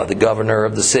Joshua, the governor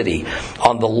of the city,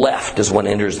 on the left as one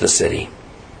enters the city.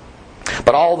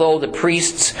 But although the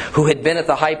priests who had been at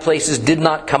the high places did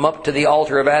not come up to the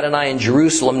altar of Adonai in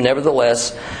Jerusalem,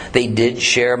 nevertheless, they did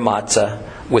share matzah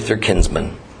with their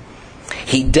kinsmen.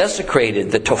 He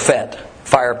desecrated the Tophet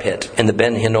fire pit in the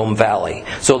Ben Hinnom Valley,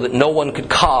 so that no one could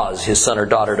cause his son or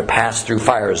daughter to pass through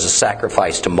fire as a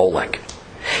sacrifice to Molech.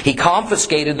 He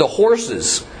confiscated the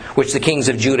horses which the kings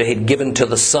of Judah had given to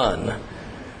the sun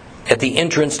at the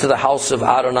entrance to the house of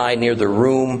Adonai near the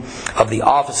room of the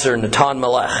officer Natan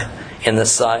Melech in the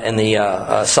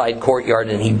side courtyard,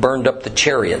 and he burned up the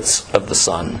chariots of the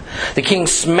sun. The king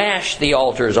smashed the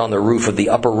altars on the roof of the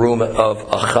upper room of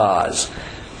Achaz,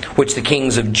 which the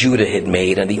kings of Judah had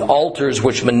made, and the altars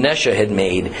which Manasseh had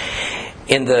made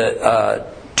in the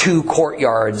two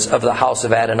courtyards of the house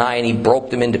of Adonai, and he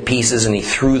broke them into pieces, and he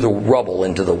threw the rubble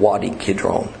into the Wadi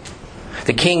Kidron.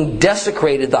 The king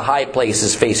desecrated the high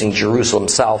places facing Jerusalem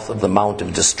south of the Mount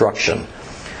of Destruction,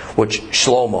 which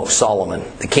Shlomo, Solomon,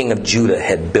 the king of Judah,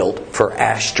 had built for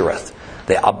Ashtoreth,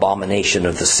 the abomination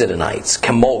of the Sidonites,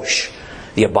 Chemosh,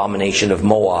 the abomination of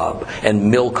Moab,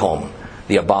 and Milcom,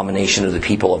 the abomination of the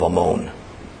people of Ammon.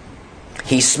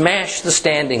 He smashed the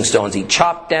standing stones. He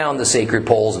chopped down the sacred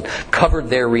poles and covered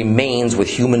their remains with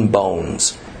human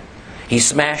bones. He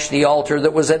smashed the altar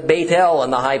that was at Bethel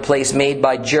in the high place made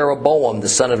by Jeroboam, the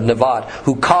son of Nevat,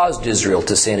 who caused Israel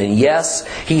to sin. And yes,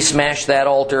 he smashed that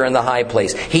altar in the high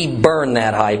place. He burned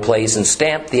that high place and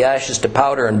stamped the ashes to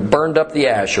powder and burned up the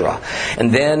Asherah.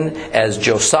 And then, as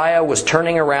Josiah was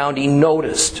turning around, he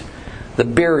noticed the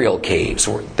burial caves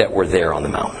that were there on the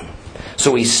mountain.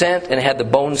 So he sent and had the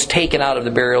bones taken out of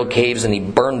the burial caves, and he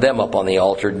burned them up on the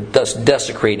altar, thus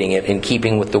desecrating it in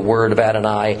keeping with the word of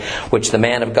Adonai, which the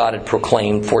man of God had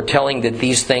proclaimed, foretelling that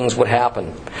these things would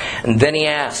happen. And then he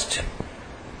asked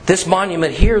This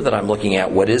monument here that I'm looking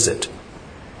at, what is it?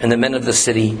 And the men of the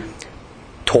city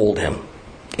told him,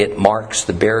 it marks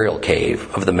the burial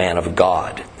cave of the man of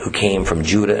God who came from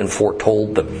Judah and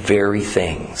foretold the very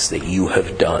things that you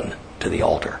have done to the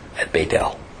altar at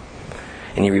Bethel.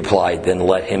 And he replied, then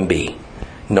let him be.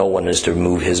 No one is to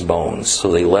remove his bones.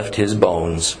 So they left his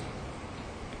bones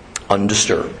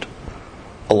undisturbed,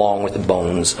 along with the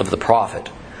bones of the prophet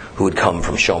who had come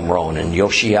from Shomron. And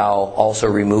Yoshiao also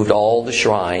removed all the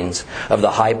shrines of the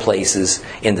high places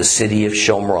in the city of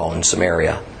Shomron,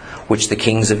 Samaria, which the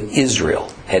kings of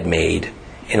Israel had made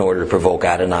in order to provoke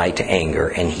Adonai to anger,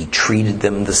 and he treated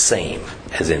them the same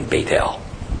as in Bethel.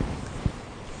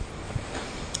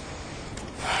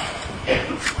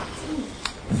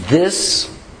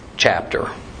 This chapter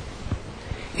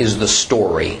is the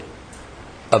story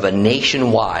of a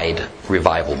nationwide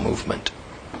revival movement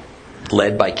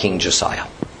led by King Josiah.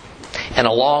 And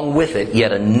along with it,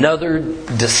 yet another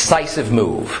decisive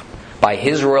move by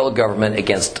his royal government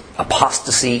against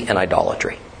apostasy and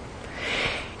idolatry.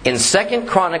 In 2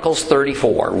 Chronicles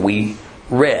 34, we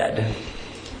read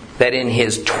that in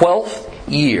his 12th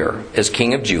year as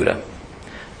king of Judah,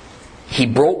 he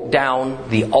broke down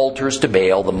the altars to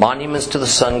Baal, the monuments to the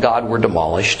sun god were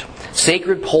demolished,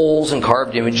 sacred poles and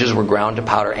carved images were ground to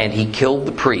powder, and he killed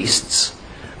the priests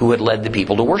who had led the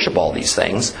people to worship all these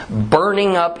things,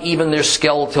 burning up even their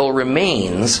skeletal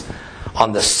remains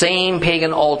on the same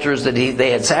pagan altars that they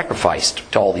had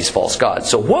sacrificed to all these false gods.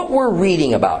 So what we're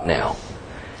reading about now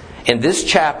in this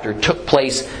chapter took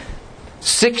place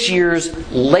 6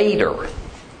 years later,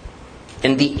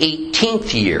 in the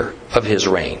 18th year of his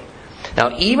reign.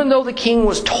 Now, even though the king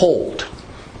was told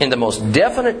in the most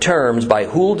definite terms by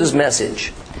Huldah's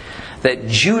message that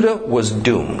Judah was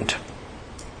doomed,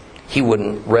 he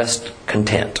wouldn't rest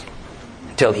content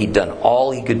until he'd done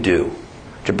all he could do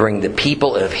to bring the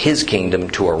people of his kingdom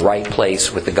to a right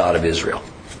place with the God of Israel.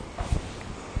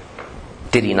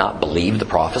 Did he not believe the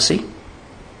prophecy?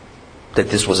 That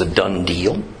this was a done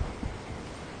deal?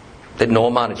 That no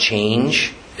amount of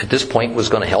change at this point was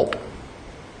going to help?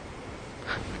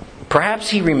 Perhaps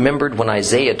he remembered when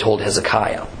Isaiah told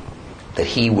Hezekiah that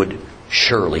he would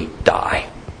surely die.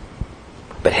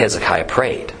 But Hezekiah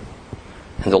prayed,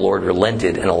 and the Lord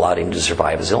relented and allowed him to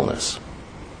survive his illness.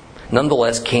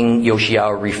 Nonetheless, King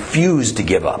Yoshiao refused to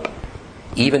give up,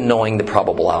 even knowing the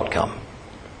probable outcome.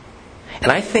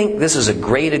 And I think this is a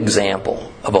great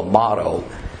example of a motto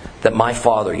that my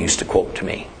father used to quote to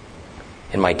me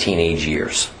in my teenage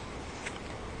years.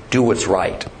 Do what's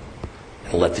right,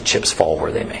 and let the chips fall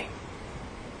where they may.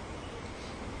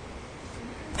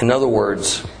 In other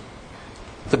words,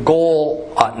 the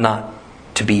goal ought not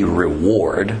to be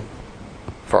reward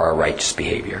for our righteous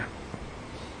behavior.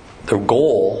 The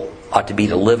goal ought to be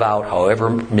to live out however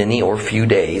many or few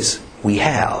days we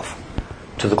have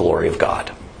to the glory of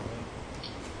God.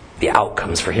 The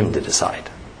outcome's for Him to decide.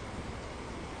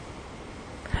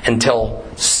 Until,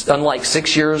 unlike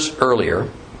 6 years earlier,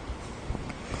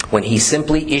 when He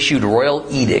simply issued royal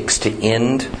edicts to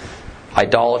end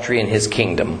idolatry in His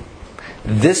kingdom,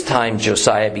 this time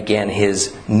Josiah began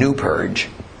his new purge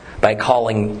by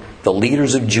calling the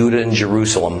leaders of Judah and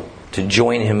Jerusalem to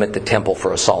join him at the temple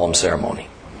for a solemn ceremony.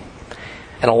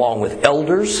 And along with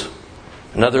elders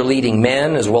and other leading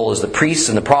men, as well as the priests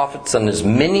and the prophets, and as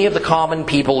many of the common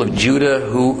people of Judah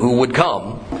who would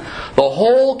come, the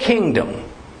whole kingdom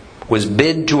was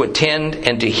bid to attend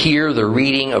and to hear the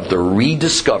reading of the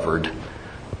rediscovered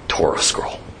Torah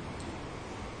scroll.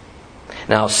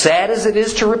 Now, sad as it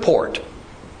is to report,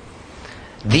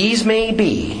 these may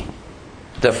be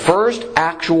the first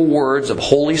actual words of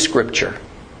Holy Scripture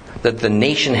that the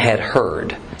nation had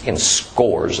heard in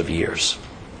scores of years,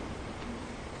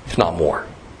 if not more.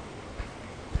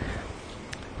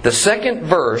 The second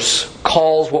verse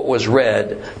calls what was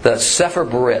read the Sefer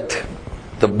Berit,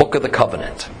 the Book of the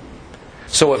Covenant.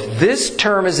 So if this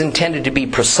term is intended to be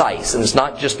precise, and it's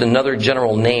not just another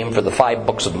general name for the 5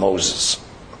 books of Moses,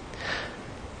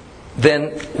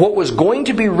 then what was going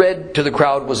to be read to the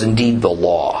crowd was indeed the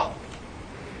law.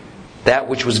 That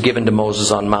which was given to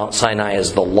Moses on Mount Sinai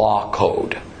as the law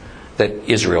code that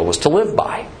Israel was to live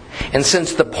by. And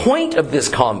since the point of this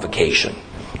convocation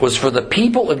was for the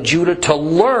people of Judah to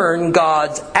learn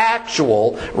God's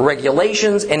actual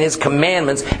regulations and His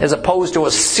commandments, as opposed to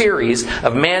a series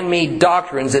of man-made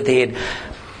doctrines that they had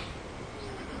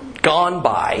gone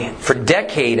by for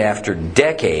decade after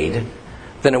decade,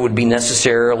 then it would be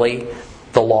necessarily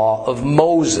the law of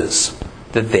Moses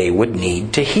that they would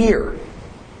need to hear.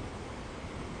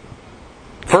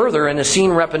 Further, in a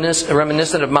scene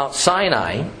reminiscent of Mount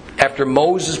Sinai, after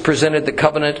Moses presented the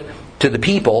covenant to the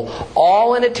people,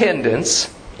 all in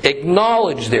attendance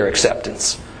acknowledge their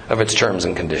acceptance of its terms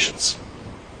and conditions.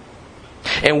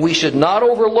 And we should not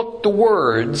overlook the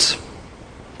words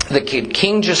that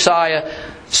King Josiah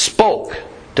spoke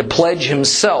to pledge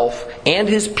himself and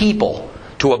his people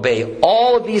to obey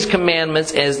all of these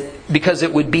commandments because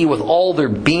it would be with all their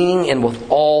being and with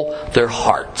all their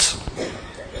hearts.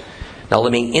 Now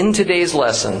let me end today's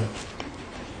lesson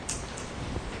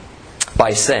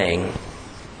by saying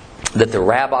that the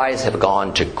rabbis have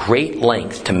gone to great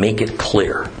lengths to make it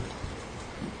clear.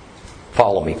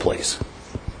 Follow me, please.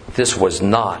 This was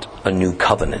not a new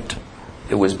covenant.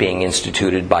 It was being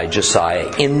instituted by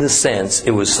Josiah in the sense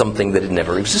it was something that had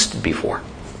never existed before.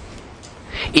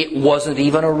 It wasn't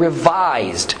even a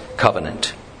revised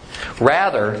covenant.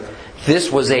 Rather,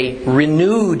 this was a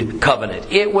renewed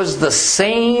covenant. It was the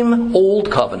same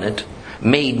old covenant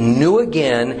made new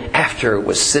again after it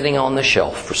was sitting on the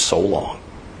shelf for so long.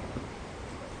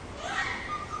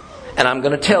 And I'm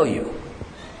going to tell you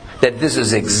that this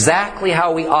is exactly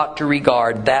how we ought to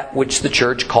regard that which the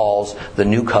church calls the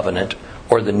new covenant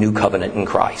or the new covenant in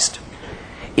Christ.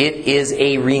 It is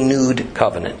a renewed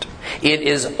covenant. It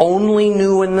is only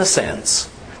new in the sense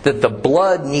that the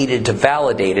blood needed to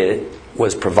validate it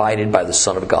was provided by the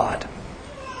Son of God.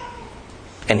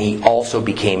 And He also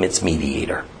became its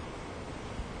mediator.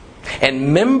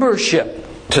 And membership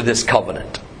to this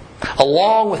covenant,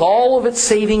 along with all of its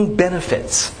saving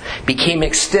benefits, became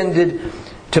extended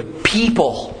to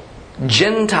people,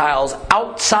 Gentiles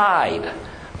outside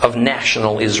of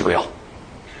national Israel.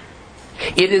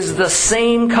 It is the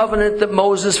same covenant that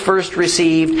Moses first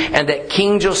received and that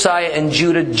King Josiah and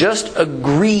Judah just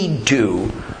agreed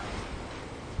to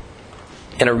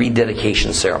in a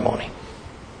rededication ceremony.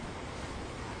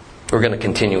 We're going to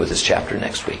continue with this chapter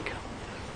next week.